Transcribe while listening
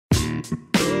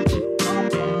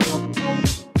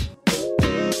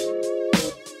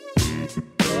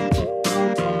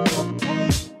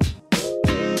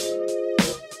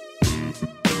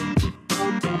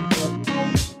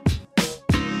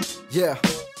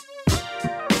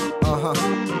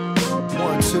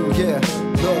1, 2, yeah.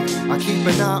 Look, I keep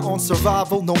an eye on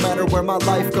survival no matter where my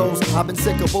life goes. I've been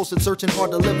sick of bullshit, searching hard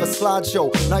to live a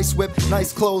slideshow. Nice whip,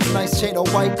 nice clothes, nice chain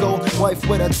of white gold. Wife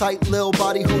with a tight little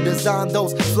body who designed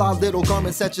those fly little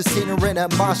garments that you seen her in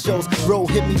at my shows. Bro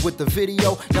hit me with the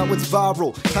video, now it's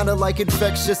viral. Kinda like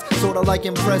infectious, sorta like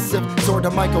impressive. Sorta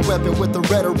like a weapon with the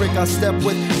rhetoric I step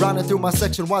with. Rounding through my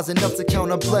section wise enough to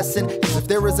count a blessing. Cause if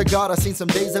there is a God, I've seen some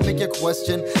days that make you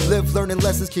question. Live learning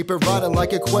lessons, keep it riding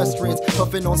like equestrians.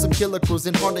 Puffing on some killer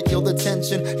cruising, hard to kill the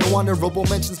tension. No honorable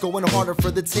mentions, going harder for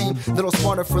the team. Little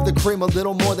smarter for the cream, a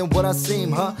little more than what I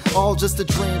seem, huh? All just a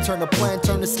dream, turn to plan,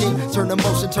 turn to scheme. Turn to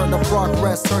motion, turn to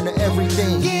progress, turn to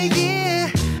everything. Yeah,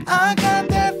 yeah, I got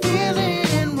that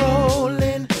feeling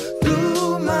rolling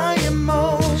through my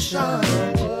emotion.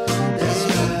 That's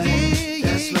right,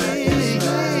 that's right, that's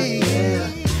right, yeah.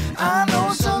 I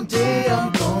know someday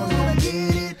I'm gonna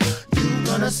get it. You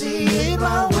gonna see it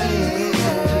my way.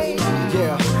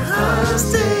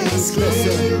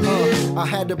 I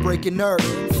had to break your nerve,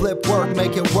 flip work,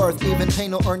 make it worth. Even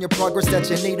pain will earn your progress that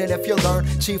you need. And if you learn,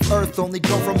 Chief Earth only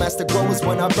grow from master growers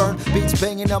when I burn. Beats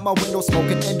banging out my window,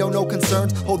 smoking endo, no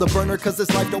concerns. Hold the burner cause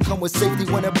this life don't come with safety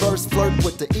when it bursts. Flirt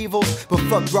with the evils, but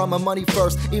fuck drama, money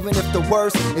first. Even if the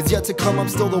worst is yet to come, I'm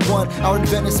still the one. Out in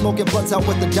Venice, smoking blunts out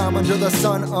with the dime under the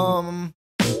sun.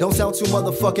 Don't sound too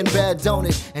motherfucking bad, don't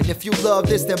it? And if you love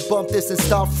this, then bump this and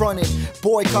stop fronting.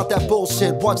 Boycott that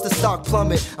bullshit, watch the stock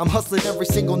plummet. I'm hustling every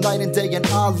single night and day and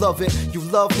I love it. You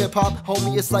love hip-hop,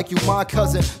 homie, it's like you my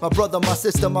cousin. My brother, my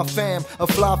sister, my fam, a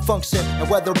fly function. And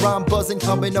whether I'm buzzing,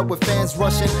 coming up with fans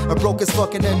rushing, or broke as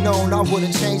fucking unknown, I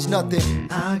wouldn't change nothing.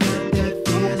 I got that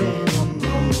feeling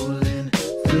rolling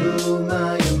through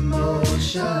my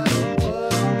emotion.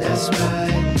 That's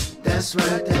right, that's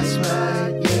right, that's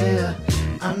right, yeah.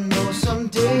 I know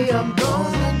someday I'm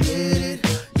gonna get it.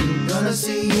 You're gonna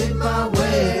see it my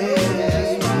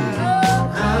way.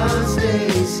 I'll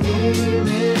stay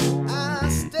scheming. I'll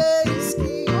stay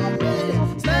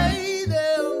scheming. Stay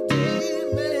them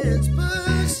demons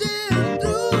pushing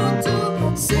through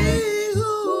to see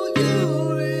who you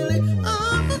really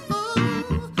are. Who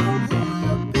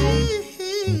you be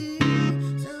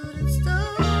to the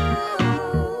stars.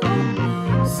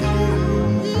 See.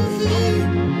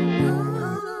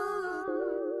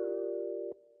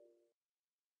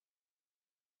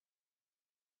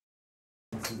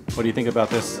 What do you think about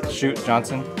this shoot,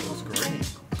 Johnson? It was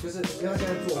great. How's it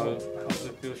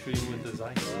feel shooting with the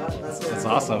Zeiss? It's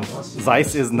awesome.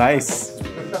 Zeiss is nice.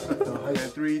 And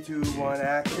 3, 2, 1,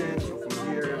 action. So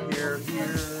from here, and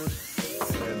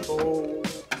boom.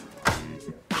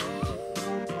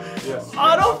 Yes.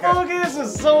 Autofocus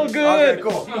is so good. Okay,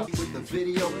 cool. With the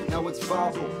video, now it's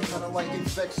viral. Kinda like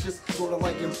infectious, sorta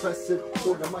like impressive.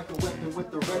 Sorta like a weapon with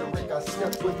the rhetoric I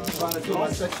step with. Trying to do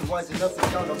my section wise enough to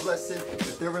count a blessing.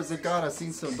 If there is a God, I've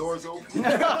seen some doors open.